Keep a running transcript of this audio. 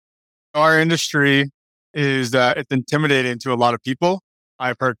Our industry is that it's intimidating to a lot of people.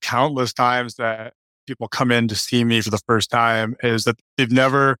 I've heard countless times that people come in to see me for the first time is that they've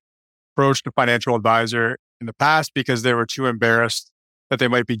never approached a financial advisor in the past because they were too embarrassed that they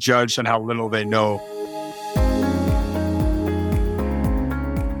might be judged on how little they know.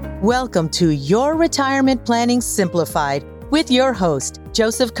 Welcome to Your Retirement Planning Simplified with your host,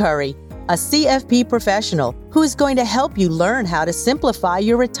 Joseph Curry, a CFP professional who is going to help you learn how to simplify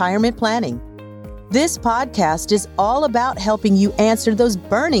your retirement planning. This podcast is all about helping you answer those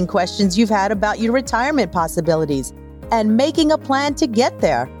burning questions you've had about your retirement possibilities and making a plan to get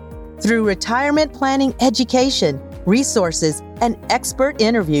there. Through retirement planning education, resources, and expert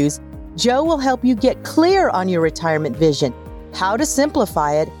interviews, Joe will help you get clear on your retirement vision, how to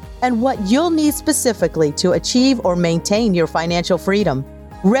simplify it, and what you'll need specifically to achieve or maintain your financial freedom.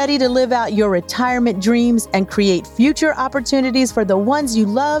 Ready to live out your retirement dreams and create future opportunities for the ones you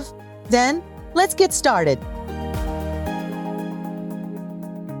love? Then, let's get started.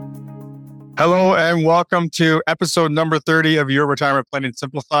 Hello and welcome to episode number 30 of Your Retirement Planning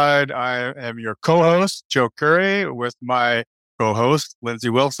Simplified. I am your co-host, Joe Curry, with my co-host, Lindsay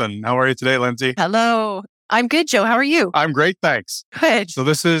Wilson. How are you today, Lindsay? Hello. I'm good, Joe. How are you? I'm great, thanks. Good. So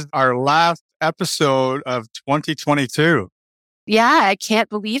this is our last episode of 2022. Yeah, I can't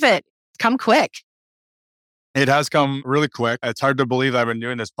believe it. Come quick. It has come really quick. It's hard to believe I've been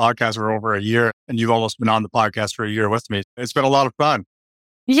doing this podcast for over a year and you've almost been on the podcast for a year with me. It's been a lot of fun.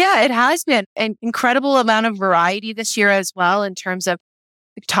 Yeah, it has been an incredible amount of variety this year as well in terms of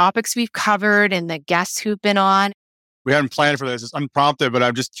the topics we've covered and the guests who've been on. We hadn't planned for this. It's unprompted, but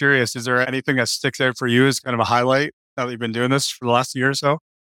I'm just curious. Is there anything that sticks out for you as kind of a highlight now that you've been doing this for the last year or so?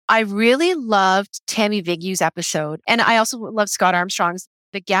 I really loved Tammy Vigou's episode. And I also love Scott Armstrong's,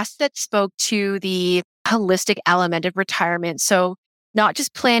 the guest that spoke to the holistic element of retirement. So not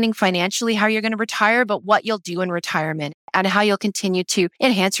just planning financially how you're going to retire, but what you'll do in retirement and how you'll continue to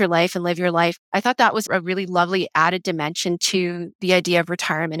enhance your life and live your life. I thought that was a really lovely added dimension to the idea of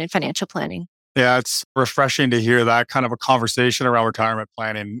retirement and financial planning. Yeah, it's refreshing to hear that kind of a conversation around retirement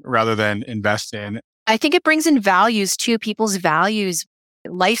planning rather than investing. I think it brings in values too, people's values,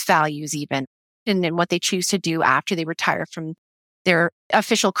 life values even, and what they choose to do after they retire from their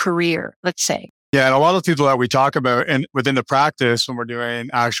official career, let's say. Yeah, and a lot of people that we talk about and within the practice when we're doing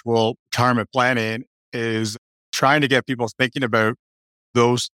actual retirement planning is trying to get people thinking about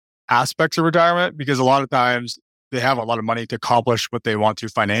those aspects of retirement because a lot of times they have a lot of money to accomplish what they want to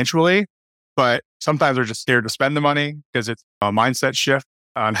financially, but sometimes they're just scared to spend the money because it's a mindset shift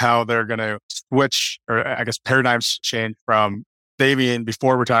on how they're going to switch, or I guess paradigms change from saving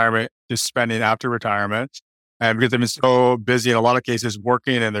before retirement to spending after retirement. And because they've been so busy in a lot of cases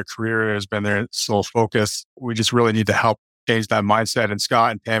working and their career has been their sole focus, we just really need to help change that mindset. And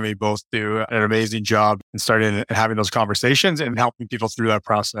Scott and Tammy both do an amazing job in starting and having those conversations and helping people through that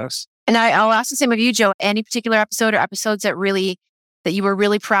process. And I'll ask the same of you, Joe. Any particular episode or episodes that you were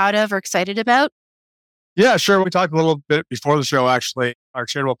really proud of or excited about? Yeah, sure. We talked a little bit before the show, actually, our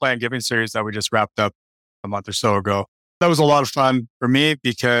charitable plan giving series that we just wrapped up a month or so ago. That was a lot of fun for me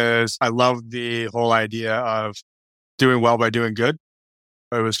because I love the whole idea of doing well by doing good.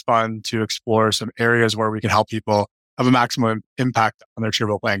 It was fun to explore some areas where we can help people have a maximum impact on their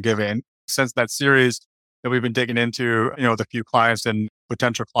charitable plan giving. Since that series that we've been digging into, with a few clients and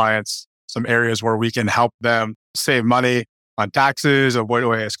potential clients, some areas where we can help them save money on taxes, avoid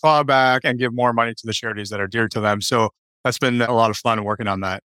OAS clawback, and give more money to the charities that are dear to them. So that's been a lot of fun working on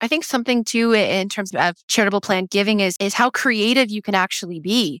that. I think something too in terms of charitable plan giving is how creative you can actually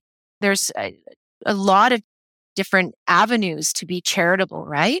be. There's a lot of different avenues to be charitable,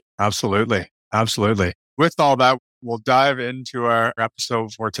 right? Absolutely. Absolutely. With all that, we'll dive into our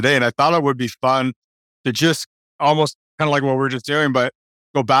episode for today. And I thought it would be fun to just almost kind of like what we're just doing, but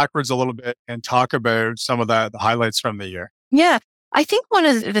go backwards a little bit and talk about some of the highlights from the year. Yeah. I think one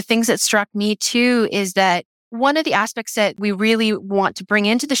of the things that struck me too is that one of the aspects that we really want to bring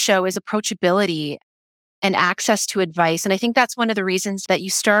into the show is approachability and access to advice. And I think that's one of the reasons that you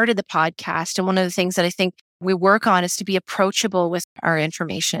started the podcast. And one of the things that I think we work on is to be approachable with our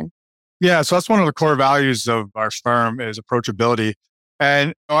information. Yeah. So that's one of the core values of our firm is approachability.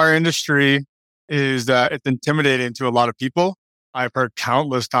 And our industry is that it's intimidating to a lot of people. I've heard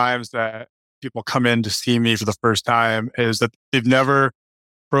countless times that people come in to see me for the first time is that they've never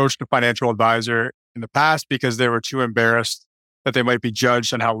approached a financial advisor in the past because they were too embarrassed that they might be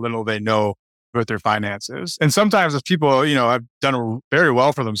judged on how little they know about their finances. And sometimes if people, have done very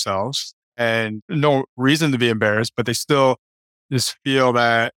well for themselves and no reason to be embarrassed, but they still just feel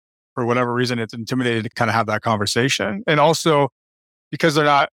that for whatever reason, it's intimidating to kind of have that conversation. And also because they're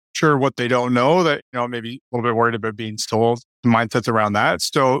not sure what they don't know that, maybe a little bit worried about being sold, mindsets around that.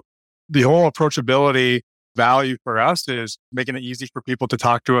 So the whole approachability value for us is making it easy for people to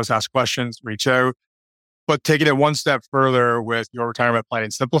talk to us, ask questions, reach out, but taking it one step further with Your Retirement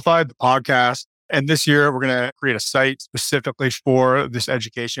Planning Simplified, the podcast. And this year, we're going to create a site specifically for this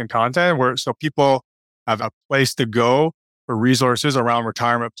education content so people have a place to go for resources around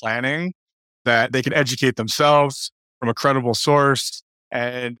retirement planning that they can educate themselves from a credible source.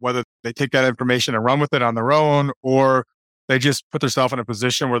 And whether they take that information and run with it on their own, or they just put themselves in a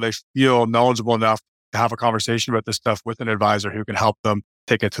position where they feel knowledgeable enough to have a conversation about this stuff with an advisor who can help them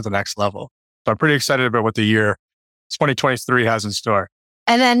take it to the next level. So I'm pretty excited about what the year 2023 has in store.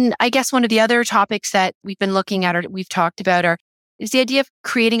 And then I guess one of the other topics that we've been looking at or we've talked about is the idea of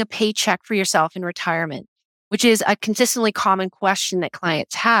creating a paycheck for yourself in retirement, which is a consistently common question that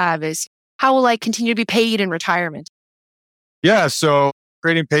clients have is, how will I continue to be paid in retirement? Yeah. So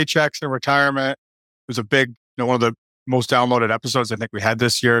creating paychecks in retirement was a big, one of the most downloaded episodes I think we had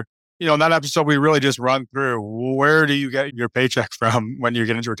this year. In that episode, we really just run through where do you get your paycheck from when you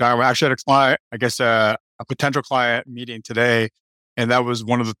get into retirement. Actually, I had a client, I guess a potential client meeting today. And that was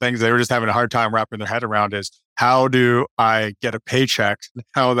one of the things they were just having a hard time wrapping their head around is how do I get a paycheck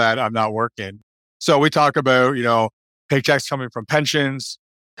now that I'm not working? So we talk about, paychecks coming from pensions,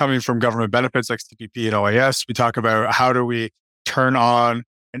 coming from government benefits like CPP and OAS. We talk about how do we turn on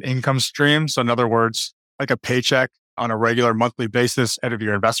an income stream. So in other words, like a paycheck on a regular monthly basis out of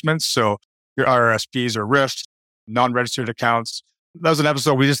your investments. So your RRSPs or RIFs, non-registered accounts. That was an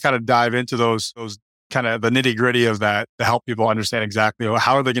episode we just kind of dive into those kind of the nitty gritty of that to help people understand exactly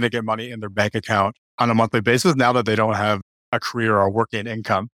how are they going to get money in their bank account on a monthly basis now that they don't have a career or working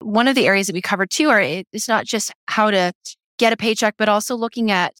income. One of the areas that we covered too it's not just how to get a paycheck, but also looking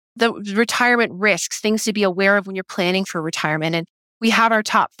at the retirement risks, things to be aware of when you're planning for retirement. And we have our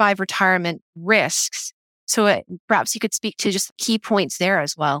top 5 retirement risks. So perhaps you could speak to just key points there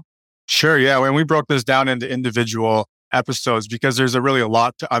as well. Sure. Yeah. When we broke this down into individual episodes, because there's really a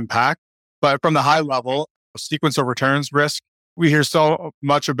lot to unpack. But from the high level, sequence of returns risk, we hear so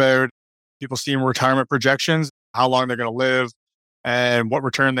much about people seeing retirement projections, how long they're going to live and what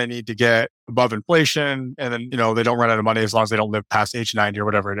return they need to get above inflation. And then, they don't run out of money as long as they don't live past age 90 or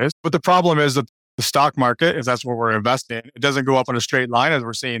whatever it is. But the problem is that the stock market, if that's what we're investing in, it doesn't go up on a straight line as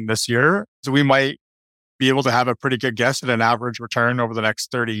we're seeing this year. So we might be able to have a pretty good guess at an average return over the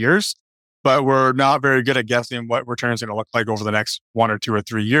next 30 years. But we're not very good at guessing what returns are going to look like over the next 1 or 2 or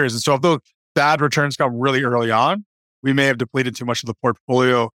 3 years. And so if those bad returns come really early on, we may have depleted too much of the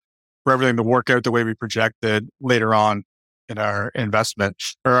portfolio for everything to work out the way we projected later on in our investment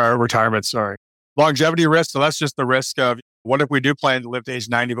or our retirement, sorry. Longevity risk. So that's just the risk of what if we do plan to live to age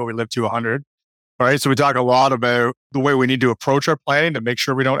 90, but we live to 100? All right. So we talk a lot about the way we need to approach our planning to make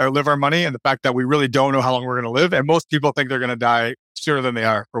sure we don't outlive our money and the fact that we really don't know how long we're going to live. And most people think they're going to die sooner than they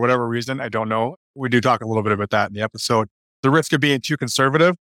are for whatever reason. I don't know. We do talk a little bit about that in the episode. The risk of being too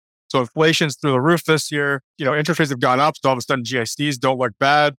conservative. So inflation's through the roof this year. Interest rates have gone up. So all of a sudden GICs don't look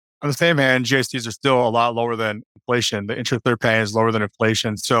bad. On the same hand, GICs are still a lot lower than inflation. The interest they're paying is lower than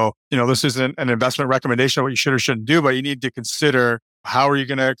inflation. So, this isn't an investment recommendation of what you should or shouldn't do, but you need to consider how are you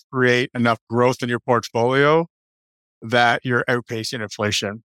going to create enough growth in your portfolio that you're outpacing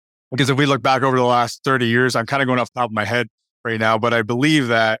inflation. Because if we look back over the last 30 years, I'm kind of going off the top of my head right now, but I believe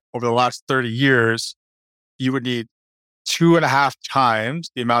that over the last 30 years, you would need 2.5 times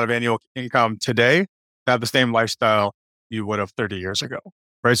the amount of annual income today to have the same lifestyle you would have 30 years ago.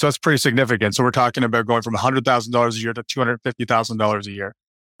 Right. So that's pretty significant. So we're talking about going from $100,000 a year to $250,000 a year.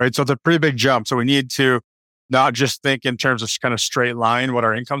 Right. So it's a pretty big jump. So we need to not just think in terms of kind of straight line what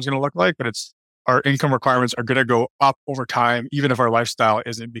our income is going to look like, but it's our income requirements are going to go up over time, even if our lifestyle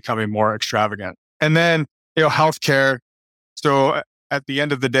isn't becoming more extravagant. And then, healthcare. So at the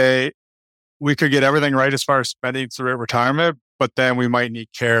end of the day, we could get everything right as far as spending through retirement, but then we might need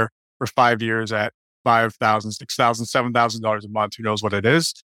care for 5 years at $5,000, $6,000, $7,000 a month, who knows what it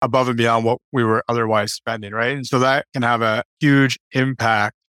is, above and beyond what we were otherwise spending, right? And so that can have a huge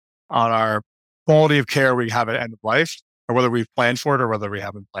impact on our quality of care we have at end of life, or whether we've planned for it or whether we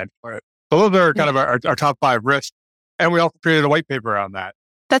haven't planned for it. So those are kind of our top 5 risks. And we also created a white paper on that.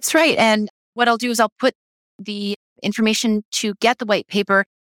 That's right. And what I'll do is I'll put the information to get the white paper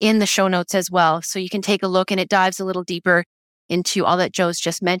in the show notes as well. So you can take a look and it dives a little deeper into all that Joe's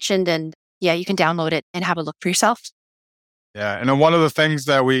just mentioned. And yeah, you can download it and have a look for yourself. Yeah. And then one of the things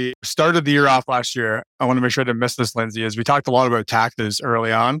that we started the year off last year, I want to make sure I didn't miss this, Lindsay, is we talked a lot about taxes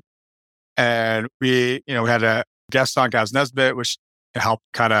early on. And we had a guest on, Gaz Nesbitt, which helped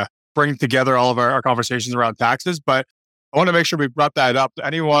kind of bring together all of our conversations around taxes. But I want to make sure we brought that up to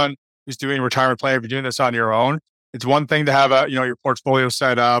anyone who's doing retirement planning. If you're doing this on your own, it's one thing to have your portfolio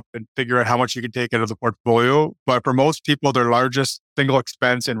set up and figure out how much you can take out of the portfolio. But for most people, their largest single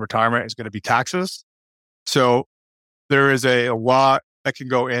expense in retirement is going to be taxes. So there is a lot that can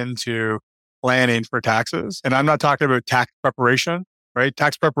go into planning for taxes. And I'm not talking about tax preparation, right?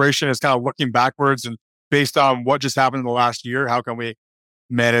 Tax preparation is kind of looking backwards and based on what just happened in the last year, how can we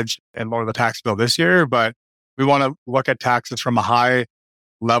manage and lower the tax bill this year? But we want to look at taxes from a high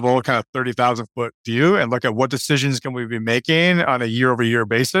level, kind of 30,000 foot view and look at what decisions can we be making on a year over year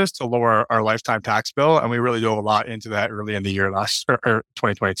basis to lower our lifetime tax bill. And we really dove a lot into that early in the year last or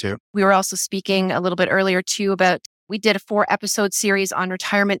 2022. We were also speaking a little bit earlier too about, we did a 4-episode series on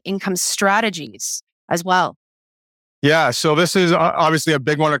retirement income strategies as well. Yeah. So this is obviously a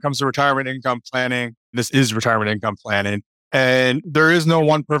big one when it comes to retirement income planning. This is retirement income planning. And there is no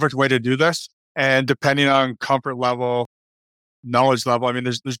one perfect way to do this. And depending on comfort level, knowledge level, I mean,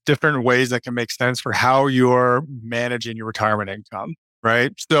 there's different ways that can make sense for how you're managing your retirement income,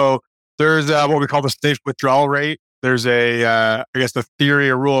 right? So there's what we call the safe withdrawal rate. There's I guess the theory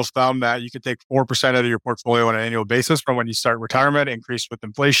or rule of thumb that you can take 4% out of your portfolio on an annual basis from when you start retirement, increased with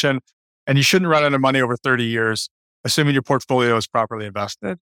inflation. And you shouldn't run out of money over 30 years, assuming your portfolio is properly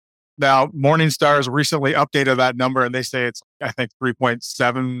invested. Now, Morningstar's recently updated that number and they say it's, I think,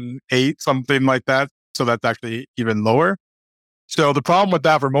 3.78, something like that. So that's actually even lower. So the problem with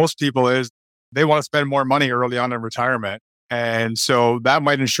that for most people is they want to spend more money early on in retirement. And so that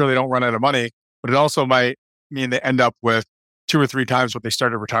might ensure they don't run out of money, but it also might mean they end up with 2 or 3 times what they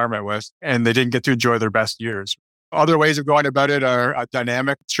started retirement with, and they didn't get to enjoy their best years. Other ways of going about it are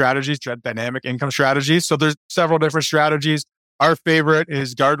dynamic strategies, dynamic income strategies. So there's several different strategies. Our favorite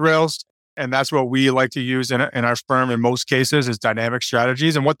is guardrails. And that's what we like to use in our firm in most cases is dynamic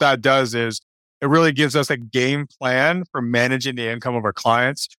strategies. And what that does is it really gives us a game plan for managing the income of our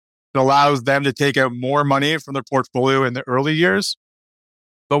clients. It allows them to take out more money from their portfolio in the early years,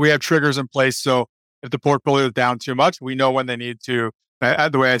 but we have triggers in place. So if the portfolio is down too much, we know when they need to,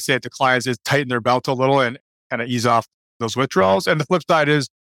 the way I say it to clients is tighten their belt a little and kind of ease off those withdrawals. And the flip side is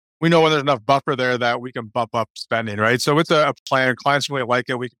we know when there's enough buffer there that we can bump up spending, right? So it's a plan. Clients really like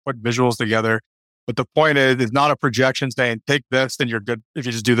it. We can put visuals together. But the point is, it's not a projection saying, take this and you're good if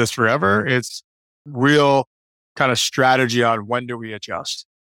you just do this forever. It's real kind of strategy on when do we adjust,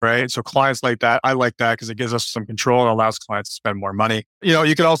 right? So clients like that. I like that because it gives us some control and allows clients to spend more money.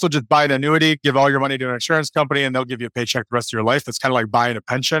 You can also just buy an annuity, give all your money to an insurance company and they'll give you a paycheck the rest of your life. It's kind of like buying a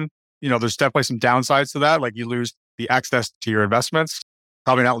pension. There's definitely some downsides to that. Like you lose the access to your investments,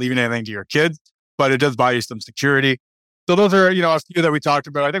 probably not leaving anything to your kids, but it does buy you some security. So those are, a few that we talked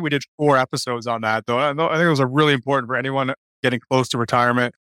about. I think we did 4 episodes on that though. I think those are really important for anyone getting close to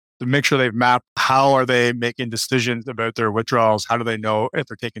retirement to make sure they've mapped how are they making decisions about their withdrawals? How do they know if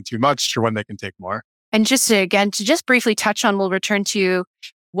they're taking too much or when they can take more? And to briefly touch on, we'll return to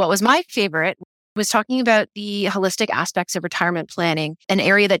what was my favorite, was talking about the holistic aspects of retirement planning. An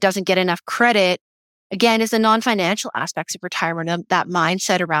area that doesn't get enough credit, again, is the non-financial aspects of retirement, that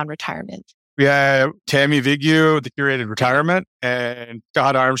mindset around retirement. We have Tammy Vigu, the Curated Retirement, and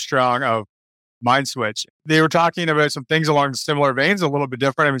Scott Armstrong of Mind Switch. They were talking about some things along similar veins, a little bit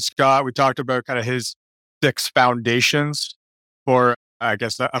different. I mean, Scott, we talked about kind of his 6 foundations for, I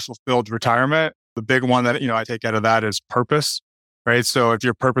guess, a fulfilled retirement. The big one that, I take out of that is purpose, right? So if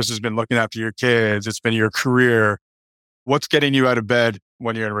your purpose has been looking after your kids, it's been your career, what's getting you out of bed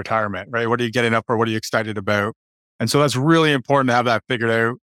when you're in retirement, right? What are you getting up for? What are you excited about? And so that's really important to have that figured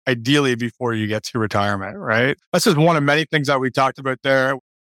out, ideally before you get to retirement, right? That's just one of many things that we talked about there.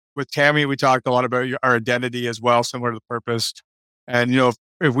 With Tammy, we talked a lot about our identity as well, similar to the purpose. And,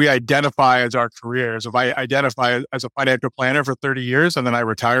 if we identify as our careers, if I identify as a financial planner for 30 years and then I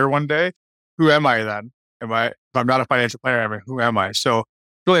retire one day, who am I then? If I'm not a financial planner, who am I? So it's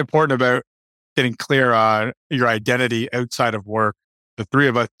really important about getting clear on your identity outside of work. The 3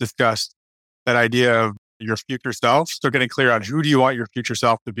 of us discussed that idea of your future self. So getting clear on who do you want your future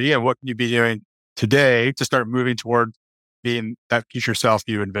self to be and what can you be doing today to start moving toward being that future self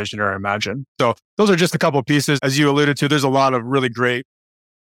you envision or imagine. So those are just a couple of pieces. As you alluded to, there's a lot of really great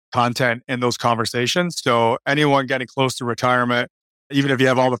content in those conversations. So anyone getting close to retirement, even if you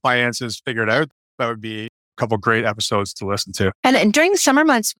have all the finances figured out, that would be a couple of great episodes to listen to. And during the summer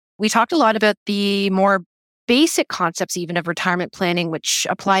months, we talked a lot about the more basic concepts even of retirement planning, which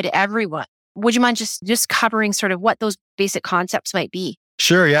apply to everyone. Would you mind just covering sort of what those basic concepts might be?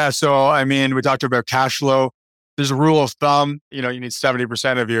 Sure. Yeah. So, we talked about cash flow. There's a rule of thumb, you need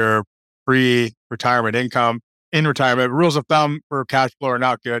 70% of your pre-retirement income in retirement. Rules of thumb for cash flow are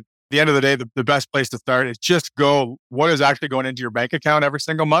not good. the end of the day, the best place to start is just go, what is actually going into your bank account every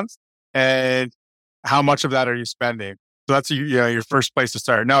single month? And how much of that are you spending? So that's your first place to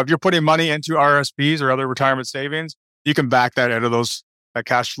start. Now, if you're putting money into RSPs or other retirement savings, you can back that out of that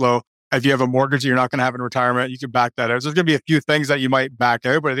cash flow. If you have a mortgage that you're not going to have in retirement, you can back that out. So there's going to be a few things that you might back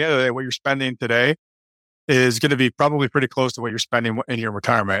out, but at the end of the day, what you're spending today is going to be probably pretty close to what you're spending in your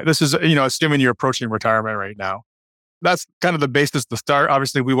retirement. This is, assuming you're approaching retirement right now. That's kind of the basis to start.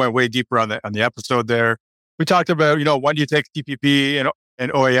 Obviously, we went way deeper on the episode there. We talked about, when do you take CPP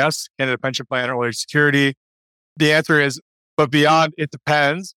and OAS, Canada Pension Plan, or Early Security? The answer is, but beyond, it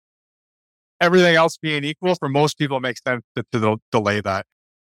depends. Everything else being equal, for most people, it makes sense to delay that.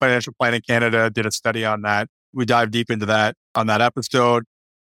 Financial Planning Canada did a study on that. We dive deep into that on that episode.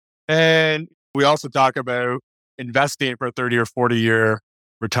 And we also talk about investing for a 30 or 40-year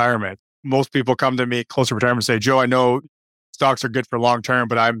retirement. Most people come to me close to retirement and say, Joe, I know stocks are good for long term,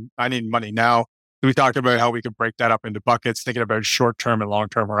 but I need money now. So we talked about how we could break that up into buckets, thinking about short-term and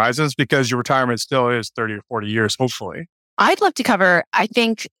long-term horizons, because your retirement still is 30 or 40 years, hopefully. I'd love to cover, I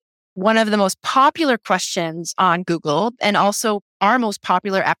think, one of the most popular questions on Google, and also our most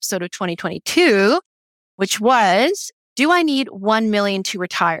popular episode of 2022, which was, do I need 1 million to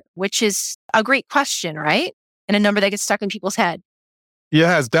retire? Which is a great question, right? And a number that gets stuck in people's head.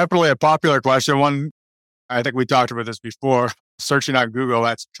 Yeah, it's definitely a popular question. One, I think we talked about this before, searching on Google,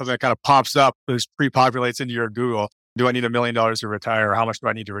 that's something that kind of pops up, this pre-populates into your Google. Do I need $1 million to retire? How much do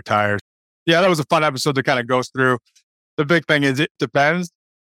I need to retire? Yeah, that was a fun episode to kind of go through. The big thing is it depends.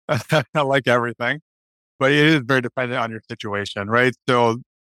 Like everything, but it is very dependent on your situation, right? So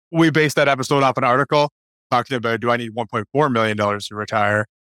we based that episode off an article talking about, do I need $1.4 million to retire?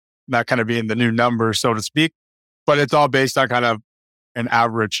 That kind of being the new number, so to speak, but it's all based on kind of an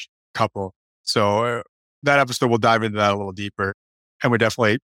average couple. So that episode, we'll dive into that a little deeper, and we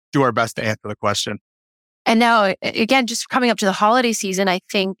definitely do our best to answer the question. And now, again, just coming up to the holiday season, I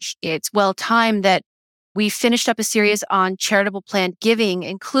think it's well timed that we finished up a series on charitable planned giving,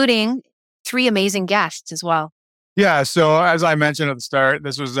 including 3 amazing guests as well. Yeah. So as I mentioned at the start,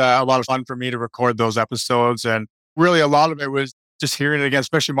 this was a lot of fun for me to record those episodes. And really a lot of it was just hearing it again,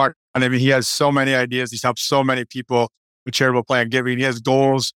 especially Mark. And I mean, he has so many ideas. He's helped so many people with charitable planned giving. He has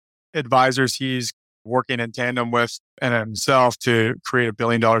goals, advisors he's working in tandem with and himself to create $1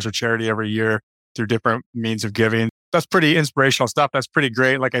 billion of charity every year through different means of giving. That's pretty inspirational stuff. That's pretty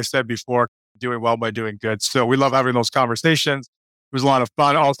great. Like I said before, doing well by doing good. So we love having those conversations. It was a lot of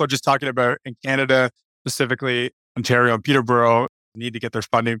fun. Also, just talking about in Canada, specifically Ontario and Peterborough, need to get their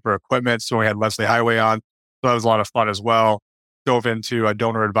funding for equipment. So we had Leslie Highway on. So that was a lot of fun as well. Dove into a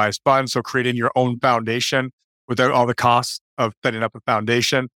donor advised fund. So creating your own foundation without all the costs of setting up a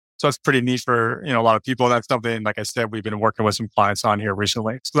foundation. So that's pretty neat for a lot of people. That's something, like I said, we've been working with some clients on here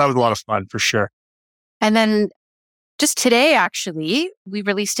recently. So that was a lot of fun for sure. And then just today, actually, we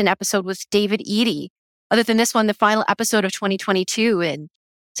released an episode with David Eady. Other than this one, the final episode of 2022. And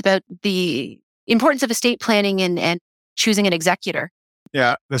it's about the importance of estate planning and choosing an executor.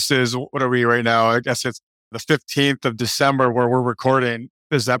 Yeah, this is, what are we right now? I guess it's the 15th of December where we're recording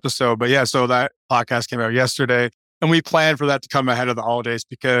this episode. But yeah, so that podcast came out yesterday. And we planned for that to come ahead of the holidays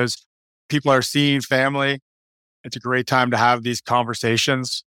because people are seeing family. It's a great time to have these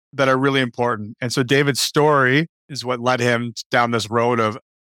conversations that are really important. And so David's story is what led him down this road of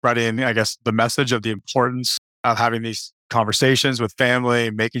spreading, I guess, the message of the importance of having these conversations with family,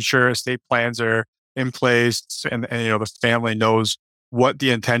 making sure estate plans are in place and the family knows what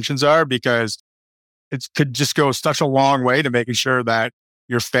the intentions are, because it could just go such a long way to making sure that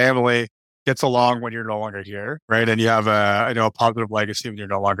your family gets along when you're no longer here, right? And you have a positive legacy when you're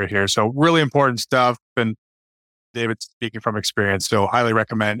no longer here. So really important stuff. And David's speaking from experience. So highly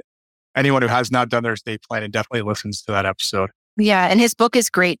recommend anyone who has not done their estate planning definitely listens to that episode. Yeah. And his book is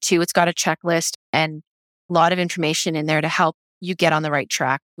great too. It's got a checklist and a lot of information in there to help you get on the right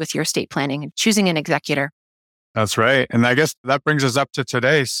track with your estate planning and choosing an executor. That's right. And I guess that brings us up to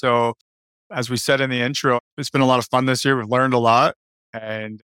today. So as we said in the intro, it's been a lot of fun this year. We've learned a lot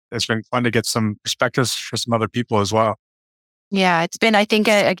and it's been fun to get some perspectives for some other people as well. Yeah, it's been, I think,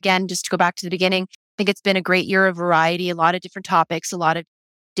 again, just to go back to the beginning, I think it's been a great year of variety, a lot of different topics, a lot of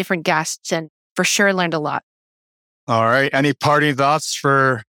different guests, and for sure learned a lot. All right. Any parting thoughts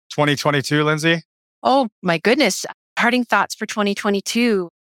for 2022, Lindsay? Oh, my goodness. Parting thoughts for 2022.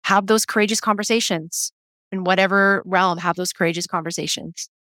 Have those courageous conversations in whatever realm, have those courageous conversations.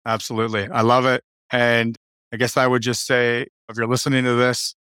 Absolutely. I love it. And I guess I would just say, if you're listening to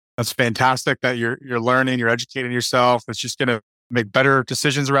this, that's fantastic that you're learning, you're educating yourself. It's just going to make better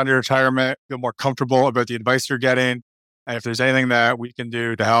decisions around your retirement, feel more comfortable about the advice you're getting. And if there's anything that we can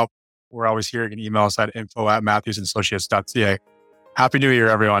do to help we're always here. You can email us at info@matthewsandassociates.ca. Happy New Year,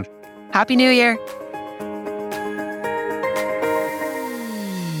 everyone. Happy New Year.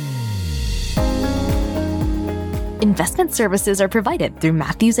 Investment services are provided through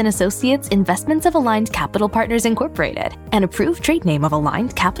Matthews & Associates Investments of Aligned Capital Partners Incorporated, an approved trade name of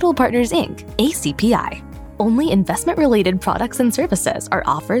Aligned Capital Partners Inc., ACPI. Only investment-related products and services are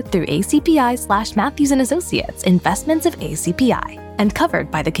offered through ACPI/Matthews & Associates Investments of ACPI and covered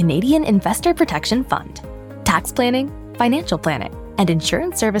by the Canadian Investor Protection Fund. Tax planning, financial planning, and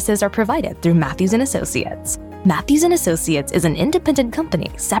insurance services are provided through Matthews & Associates. Matthews & Associates is an independent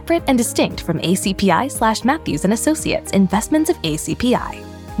company separate and distinct from ACPI/Matthews & Associates Investments of ACPI.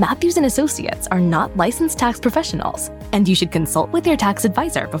 Matthews & Associates are not licensed tax professionals, and you should consult with your tax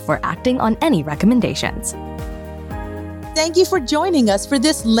advisor before acting on any recommendations. Thank you for joining us for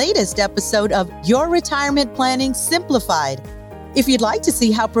this latest episode of Your Retirement Planning Simplified. If you'd like to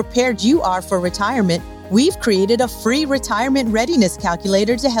see how prepared you are for retirement, we've created a free retirement readiness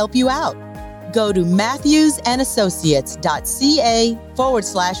calculator to help you out. Go to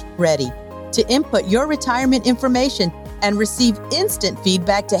matthewsandassociates.ca/ready to input your retirement information and receive instant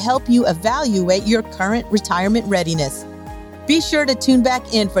feedback to help you evaluate your current retirement readiness. Be sure to tune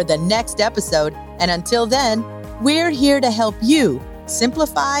back in for the next episode, and until then, we're here to help you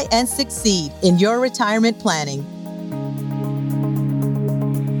simplify and succeed in your retirement planning.